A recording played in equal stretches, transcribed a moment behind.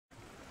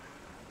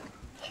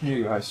Here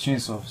you guys,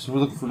 chainsaw. So we're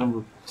looking for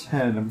number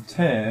 10. Number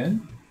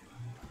 10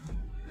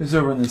 is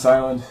over in this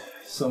island,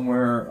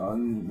 somewhere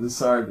on this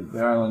side of the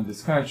island.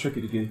 It's kind of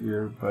tricky to get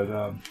here,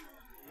 but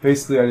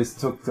basically I just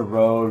took the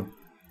road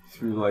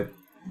through like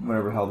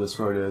whatever the hell this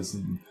road is,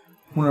 and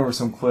went over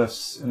some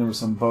cliffs, and there were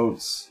some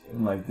boats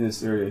in like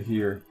this area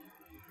here.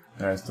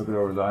 And I just took it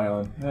over the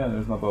island. Yeah,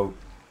 there's my boat.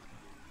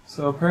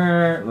 So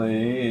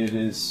apparently it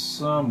is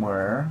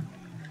somewhere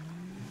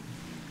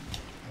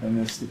in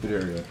this stupid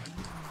area.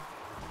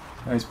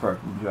 Nice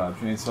parking job,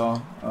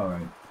 chainsaw.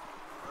 Alright.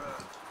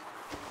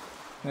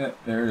 Yeah,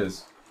 there it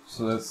is.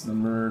 So that's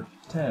number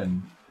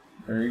 10.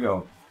 There you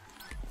go.